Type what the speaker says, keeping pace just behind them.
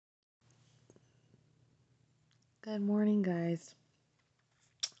Good morning, guys.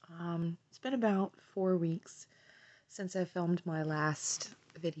 It's been about 4 weeks since I filmed my last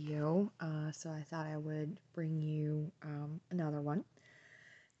video, so I thought I would bring you another one.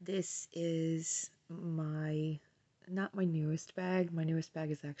 This is not my newest bag. My newest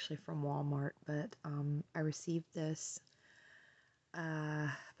bag is actually from Walmart, but I received this uh,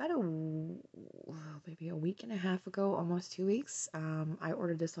 about maybe a week and a half ago, almost 2 weeks. I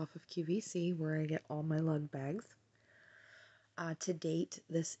ordered this off of QVC, where I get all my lug bags. To date,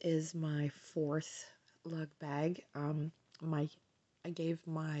 this is my fourth lug bag. I gave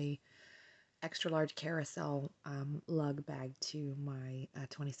my extra large carousel lug bag to my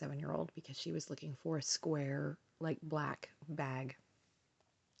 27-year-old because she was looking for a square, like black bag.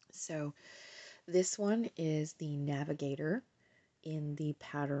 So this one is the Navigator in the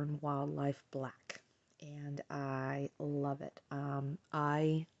pattern Wildlife Black, and I love it.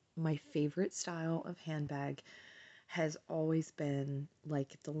 My favorite style of handbag has always been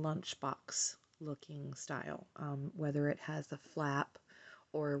like the lunchbox looking style, whether it has a flap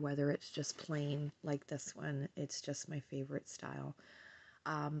or whether it's just plain like this one. It's just my favorite style.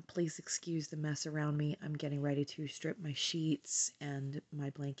 Please excuse the mess around me. I'm getting ready to strip my sheets and my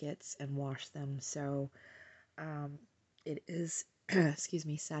blankets and wash them. So um, it is, excuse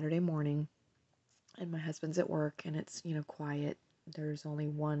me, Saturday morning, and my husband's at work, and it's, quiet. There's only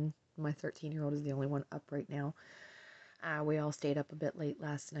one. My 13-year-old is the only one up right now. We all stayed up a bit late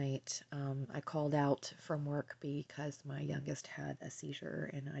last night. I called out from work because my youngest had a seizure,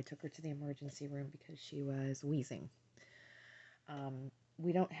 and I took her to the emergency room because she was wheezing.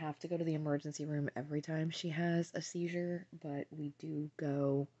 We don't have to go to the emergency room every time she has a seizure, but we do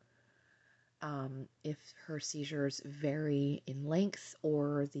go if her seizures vary in length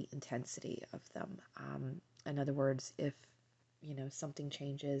or the intensity of them. In other words, if something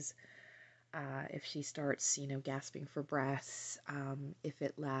changes, if she starts, gasping for breath, if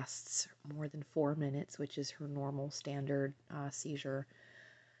it lasts more than 4 minutes, which is her normal standard seizure,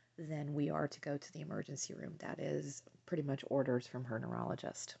 then we are to go to the emergency room. That is pretty much orders from her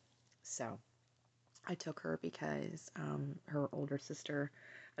neurologist. So I took her because her older sister,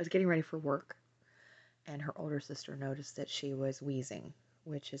 I was getting ready for work, and her older sister noticed that she was wheezing,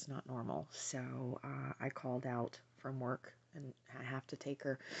 which is not normal. So I called out from work, and I have to take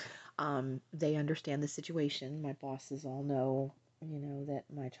her. They understand the situation. My bosses all know, that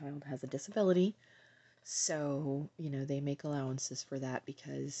my child has a disability. So, they make allowances for that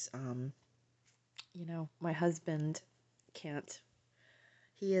because, my husband can't,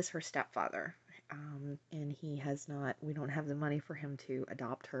 he is her stepfather. And we don't have the money for him to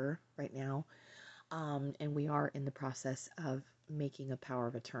adopt her right now. And we are in the process of making a power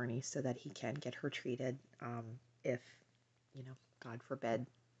of attorney so that he can get her treated if, God forbid,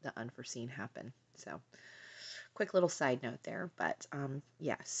 the unforeseen happen. So, quick little side note there. But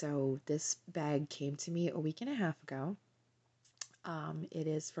yeah, so this bag came to me a week and a half ago. It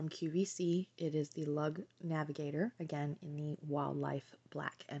is from QVC. It is the Lug Navigator, again in the Wildlife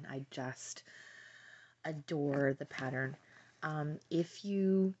Black, and I just adore the pattern. If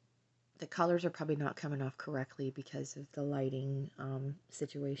you The colors are probably not coming off correctly because of the lighting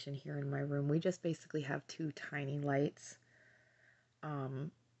situation here in my room. We just basically have two tiny lights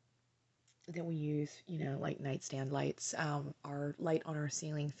that we use, like nightstand lights. Our light on our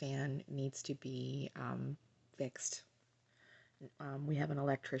ceiling fan needs to be fixed. We have an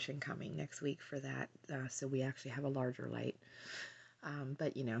electrician coming next week for that, so we actually have a larger light.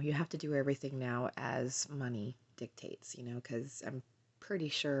 But you have to do everything now as money dictates, because I'm pretty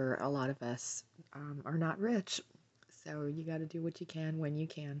sure a lot of us are not rich. So you got to do what you can when you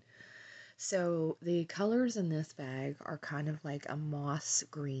can. So the colors in this bag are kind of like a moss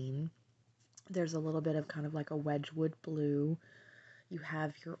green. There's a little bit of kind of like a Wedgwood blue. You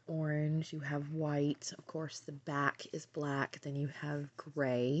have your orange, you have white. Of course, the back is black. Then you have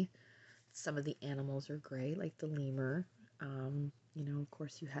gray. Some of the animals are gray, like the lemur. Of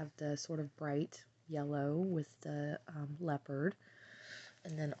course, you have the sort of bright yellow with the leopard.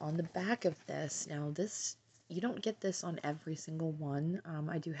 And then on the back of this, now this, you don't get this on every single one.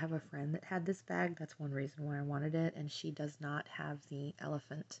 I do have a friend that had this bag. That's one reason why I wanted it. And she does not have the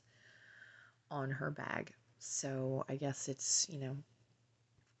elephant on her bag. So I guess it's,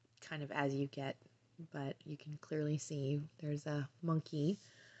 kind of as you get. But you can clearly see there's a monkey,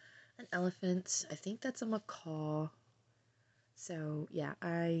 an elephant. I think that's a macaw. So yeah,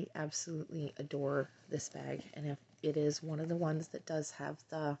 I absolutely adore this bag. And if it is one of the ones that does have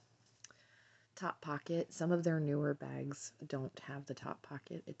the top pocket. Some of their newer bags don't have the top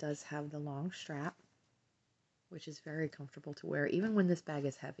pocket. It does have the long strap, which is very comfortable to wear. Even when this bag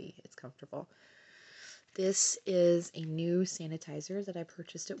is heavy, it's comfortable. This is a new sanitizer that I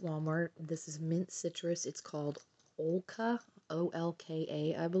purchased at Walmart. This is mint citrus. It's called Olka,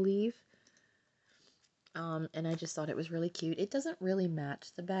 Olka, I believe. And I just thought it was really cute. It doesn't really match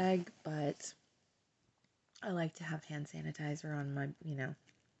the bag, but I like to have hand sanitizer on my,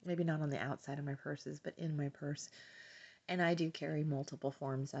 maybe not on the outside of my purses, but in my purse. And I do carry multiple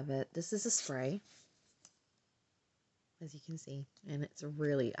forms of it. This is a spray, as you can see, and it's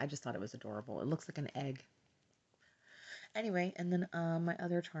really, I just thought it was adorable. It looks like an egg. Anyway, and then my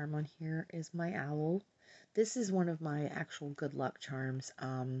other charm on here is my owl. This is one of my actual good luck charms.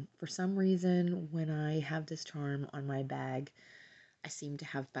 For some reason, when I have this charm on my bag, I seem to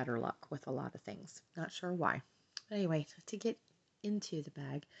have better luck with a lot of things. Not sure why. But anyway, to get into the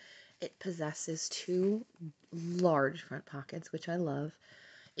bag, it possesses two large front pockets, which I love.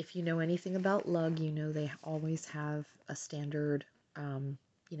 If you know anything about Lug, you know they always have a standard,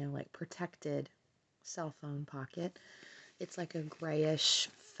 like protected cell phone pocket. It's like a grayish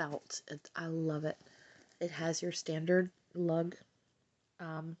felt. I love it. It has your standard Lug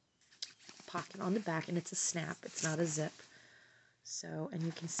pocket on the back, and it's a snap. It's not a zip. So, and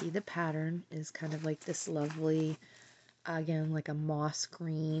you can see the pattern is kind of like this lovely, again, like a moss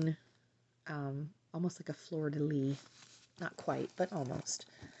green, almost like a fleur-de-lis. Not quite, but almost.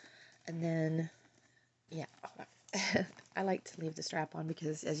 And then, yeah, I like to leave the strap on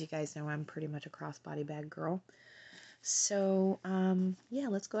because, as you guys know, I'm pretty much a crossbody bag girl. So, yeah,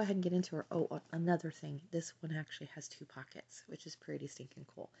 let's go ahead and get into her. Oh, another thing. This one actually has two pockets, which is pretty stinking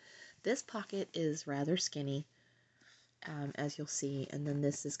cool. This pocket is rather skinny, as you'll see, and then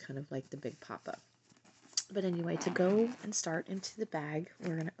this is kind of like the big pop-up. But anyway, to go and start into the bag,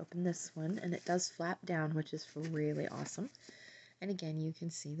 we're going to open this one, and it does flap down, which is really awesome. And again, you can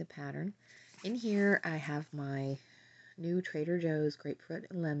see the pattern. In here, I have my new Trader Joe's Grapefruit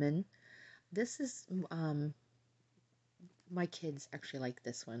and Lemon. This is, my kids actually like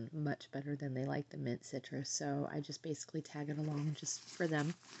this one much better than they like the mint citrus, so I just basically tag it along just for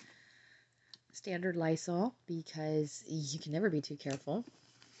them. Standard Lysol, because you can never be too careful.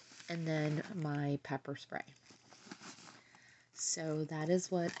 And then my pepper spray. So that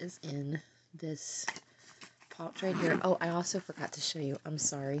is what is in this pouch right here. Oh, I also forgot to show you. I'm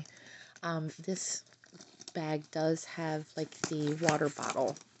sorry. This bag does have like the water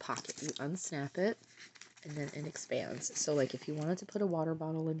bottle pocket. You unsnap it and then it expands. So like if you wanted to put a water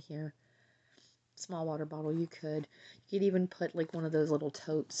bottle in here, small water bottle, you could. You could even put like one of those little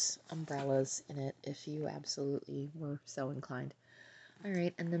totes umbrellas in it if you absolutely were so inclined. All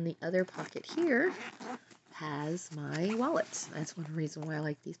right, and then the other pocket here has my wallet. That's one reason why I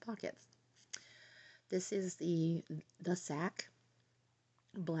like these pockets. This is the Sack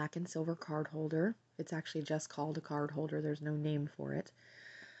black and silver card holder. It's actually just called a card holder. There's no name for it.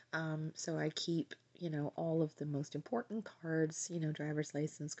 So I keep, all of the most important cards, driver's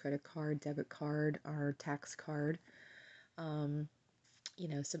license, credit card, debit card, or tax card.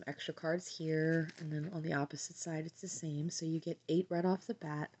 Some extra cards here, and then on the opposite side it's the same. So you get 8 right off the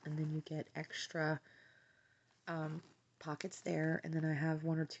bat, and then you get extra pockets there, and then I have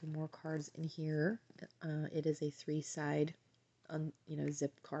 1 or 2 more cards in here. It is a 3-side,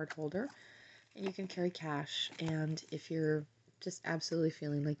 zip card holder, and you can carry cash. And if you're just absolutely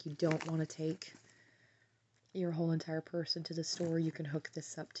feeling like you don't want to take your whole entire purse into the store, you can hook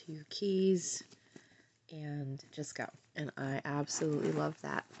this up to your keys and just go. And I absolutely love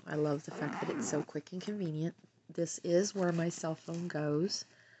that. I love the fact that it's so quick and convenient. This is where my cell phone goes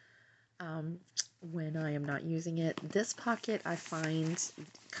when I am not using it. This pocket I find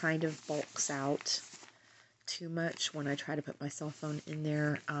kind of bulks out too much when I try to put my cell phone in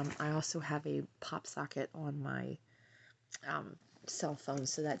there. I also have a pop socket on my cell phone,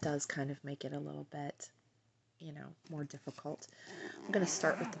 so that does kind of make it a little bit, more difficult. I'm going to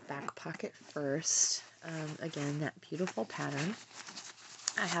start with the back pocket first. Again, that beautiful pattern.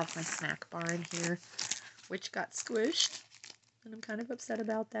 I have my snack bar in here, which got squished, and I'm kind of upset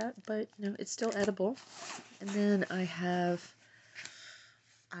about that, but, it's still edible. And then I have,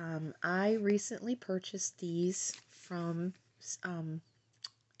 I recently purchased these from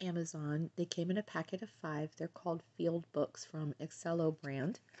Amazon. They came in a packet of 5. They're called Field Books from Excello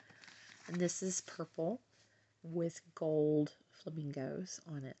brand. And this is purple with gold flamingos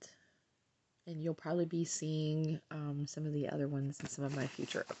on it. And you'll probably be seeing some of the other ones in some of my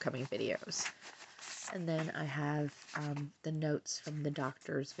future upcoming videos. And then I have the notes from the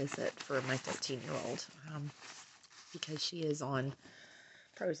doctor's visit for my 13-year-old because she is on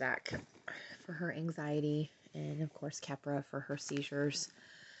Prozac for her anxiety, and of course Keppra for her seizures.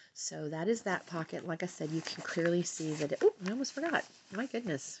 So that is that pocket. Like I said, you can clearly see that I almost forgot. My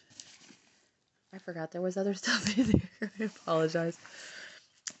goodness. I forgot there was other stuff in there. I apologize.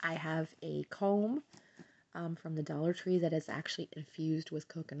 I have a comb from the Dollar Tree that is actually infused with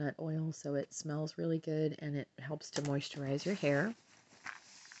coconut oil, so it smells really good and it helps to moisturize your hair.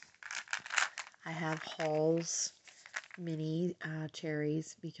 I have Halls mini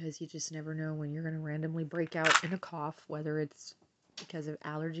cherries because you just never know when you're going to randomly break out in a cough, whether it's because of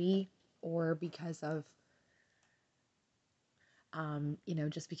allergy or because of,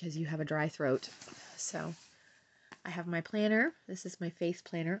 just because you have a dry throat. So I have my planner. This is my face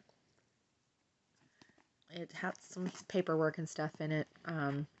planner. It has some paperwork and stuff in it,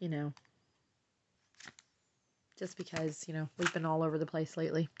 just because, we've been all over the place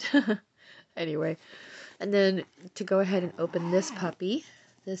lately. Anyway, and then to go ahead and open this puppy,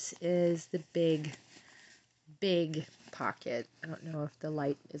 this is the big pocket. I don't know if the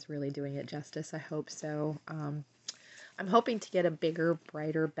light is really doing it justice. I hope so. I'm hoping to get a bigger,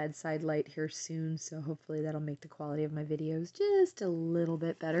 brighter bedside light here soon, so hopefully that'll make the quality of my videos just a little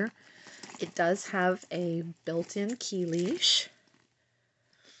bit better. It does have a built-in key leash,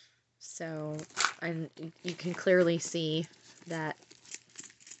 so you can clearly see that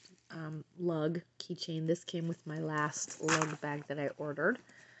lug keychain. This came with my last lug bag that I ordered,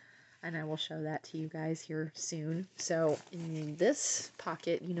 and I will show that to you guys here soon. So in this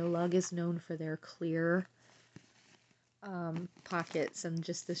pocket, lug is known for their clear pockets and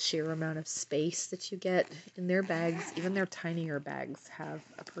just the sheer amount of space that you get in their bags. Even their tinier bags have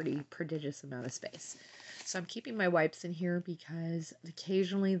a pretty prodigious amount of space. So I'm keeping my wipes in here because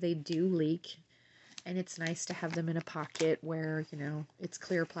occasionally they do leak, and it's nice to have them in a pocket where, it's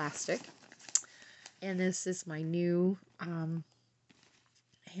clear plastic. And this is my new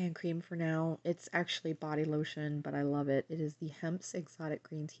hand cream for now. It's actually body lotion, but I love it. It is the Hemp's Exotic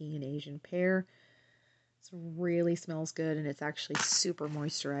Green Tea and Asian Pear. It really smells good, and it's actually super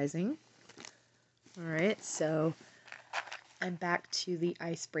moisturizing. Alright, so I'm back to the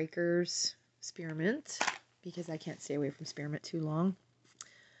Icebreakers Spearmint because I can't stay away from spearmint too long.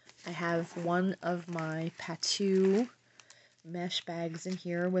 I have one of my Patou mesh bags in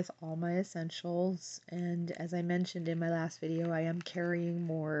here with all my essentials, and as I mentioned in my last video, I am carrying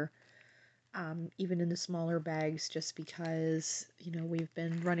more even in the smaller bags, just because we've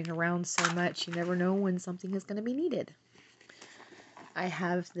been running around so much. You never know when something is going to be needed. I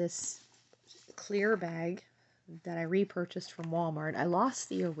have this clear bag that I repurchased from Walmart. I lost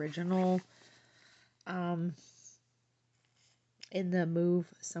the original in the move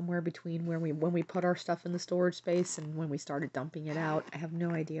somewhere between when we put our stuff in the storage space and when we started dumping it out. I have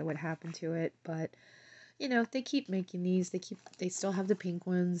no idea what happened to it, but they keep making these. They still have the pink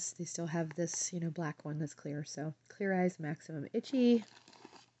ones. They still have this, black one that's clear. So Clear Eyes Maximum Itchy,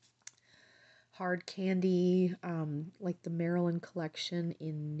 Hard Candy, like the Maryland collection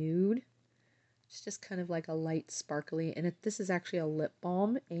in nude. It's just kind of like a light sparkly, and this is actually a lip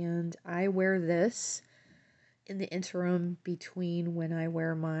balm, and I wear this in the interim between when I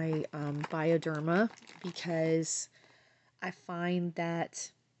wear my Bioderma, because I find that,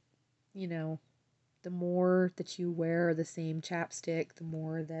 the more that you wear the same chapstick, the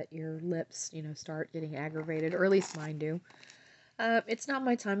more that your lips, start getting aggravated, or at least mine do. It's not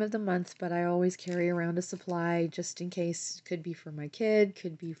my time of the month, but I always carry around a supply just in case. Could be for my kid,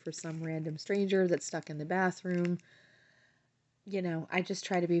 could be for some random stranger that's stuck in the bathroom. I just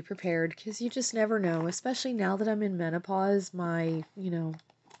try to be prepared because you just never know, especially now that I'm in menopause. My,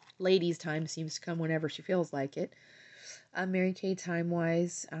 ladies' time seems to come whenever she feels like it. Mary Kay Time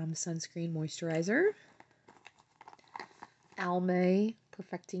Wise Sunscreen Moisturizer. Almay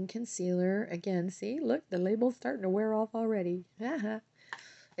Perfecting Concealer. Again, see, look, the label's starting to wear off already.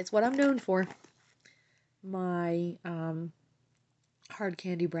 It's what I'm known for. My Hard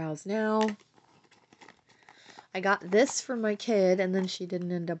Candy Brows Now. I got this for my kid, and then she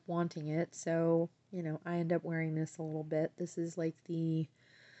didn't end up wanting it, so, I end up wearing this a little bit. This is like the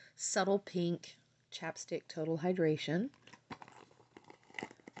Subtle Pink Chapstick Total Hydration.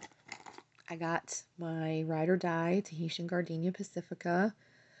 I got my Ride or Die Tahitian Gardenia Pacifica.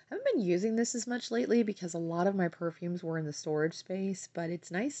 I haven't been using this as much lately because a lot of my perfumes were in the storage space, but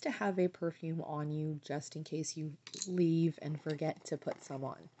it's nice to have a perfume on you just in case you leave and forget to put some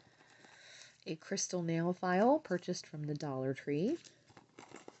on. A crystal nail file purchased from the Dollar Tree.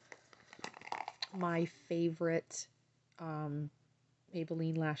 My favorite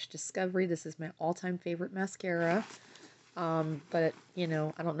Maybelline Lash Discovery. This is my all-time favorite mascara. But,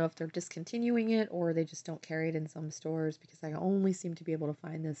 I don't know if they're discontinuing it or they just don't carry it in some stores, because I only seem to be able to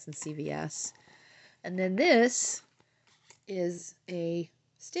find this in CVS. And then this is a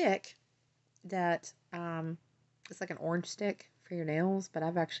stick that, it's like an orange stick for your nails, but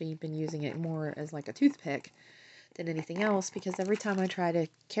I've actually been using it more as like a toothpick than anything else, because every time I try to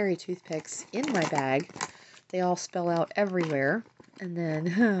carry toothpicks in my bag, they all spill out everywhere, and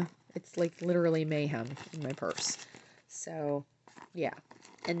then it's like literally mayhem in my purse. So yeah.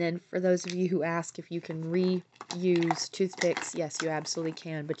 And then for those of you who ask if you can reuse toothpicks, yes, you absolutely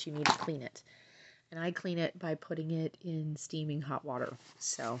can, but you need to clean it. And I clean it by putting it in steaming hot water.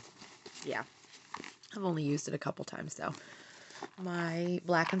 So yeah, I've only used it a couple times though. My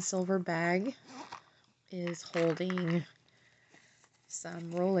black and silver bag is holding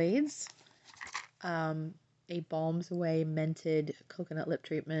some Rolaids, a Balms Away Mented Coconut Lip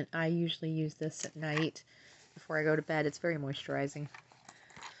Treatment. I usually use this at night before I go to bed. It's very moisturizing.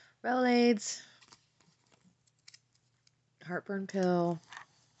 Rolaids, heartburn pill,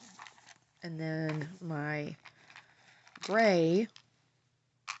 and then my gray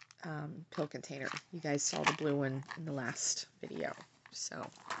pill container. You guys saw the blue one in the last video. So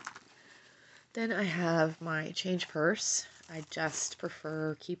then I have my change purse. I just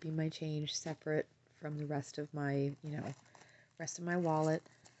prefer keeping my change separate from the rest of my, rest of my wallet.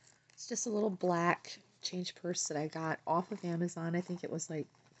 It's just a little black change purse that I got off of Amazon. I think it was like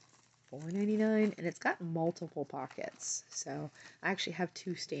 $4.99, and it's got multiple pockets. So I actually have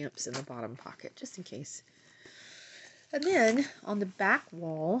 2 stamps in the bottom pocket, just in case. And then on the back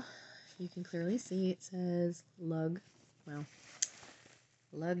wall, you can clearly see it says Lug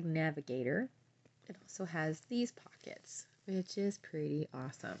Navigator. It also has these pockets, which is pretty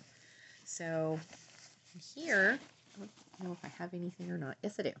awesome. So here, I don't know if I have anything or not.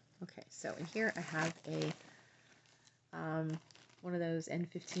 Yes, I do. Okay, so in here I have a one of those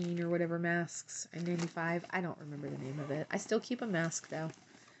N15 or whatever masks, N95. I don't remember the name of it. I still keep a mask though.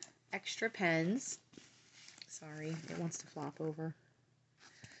 Extra pens. Sorry, it wants to flop over.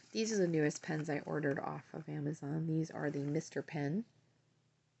 These are the newest pens I ordered off of Amazon. These are the Mr. Pen.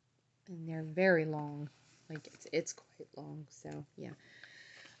 And they're very long. Like, it's quite long, so yeah.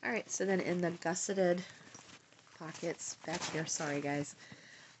 Alright, so then in the gusseted pockets back here, sorry guys,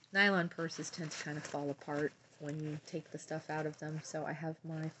 nylon purses tend to kind of fall apart when you take the stuff out of them. So I have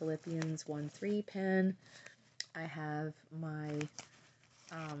my Philippians 1-3 pen. I have my,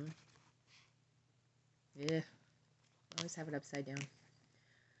 I always have it upside down,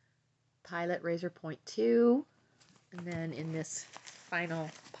 Pilot Razor Point 2. And then in this final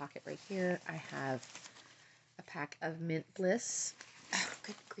pocket right here, I have a pack of Mint Bliss. Oh,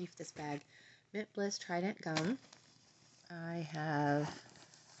 good grief, this bag. Mint Bliss Trident Gum. I have,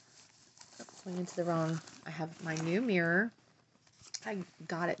 going into the wrong, I have my new mirror. I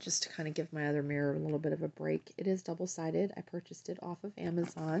got it just to kind of give my other mirror a little bit of a break. It is double-sided. I purchased it off of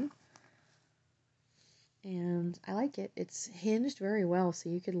Amazon. And I like it. It's hinged very well, so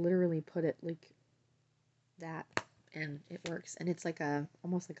you could literally put it like that and it works. And it's like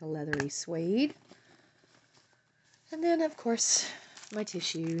almost like a leathery suede. And then, of course, my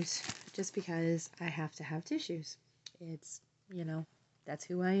tissues, just because I have to have tissues. It's, that's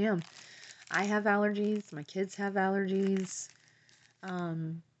who I am. I have allergies. My kids have allergies.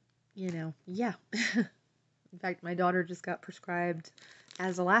 Yeah. In fact, my daughter just got prescribed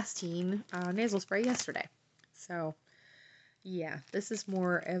as a last teen nasal spray yesterday. So, yeah, this is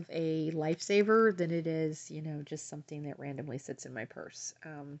more of a lifesaver than it is, just something that randomly sits in my purse.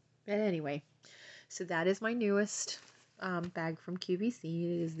 But anyway, so that is my newest bag from QVC.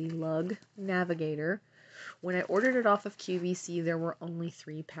 It is the Lug Navigator. When I ordered it off of QVC, there were only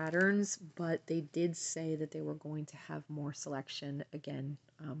 3 patterns, but they did say that they were going to have more selection again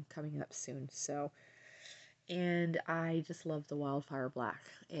coming up soon. So, and I just love the Wildfire Black.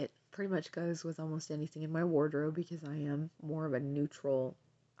 It pretty much goes with almost anything in my wardrobe because I am more of a neutral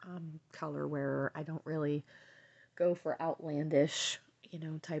color wearer. I don't really go for outlandish,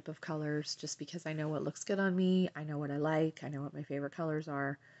 type of colors just because I know what looks good on me. I know what I like. I know what my favorite colors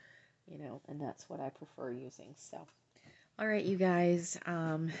are, and that's what I prefer using. So, all right, you guys,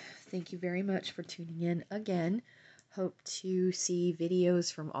 thank you very much for tuning in again. Hope to see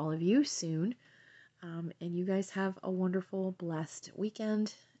videos from all of you soon. And you guys have a wonderful, blessed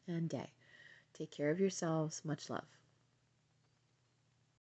weekend and day. Take care of yourselves. Much love.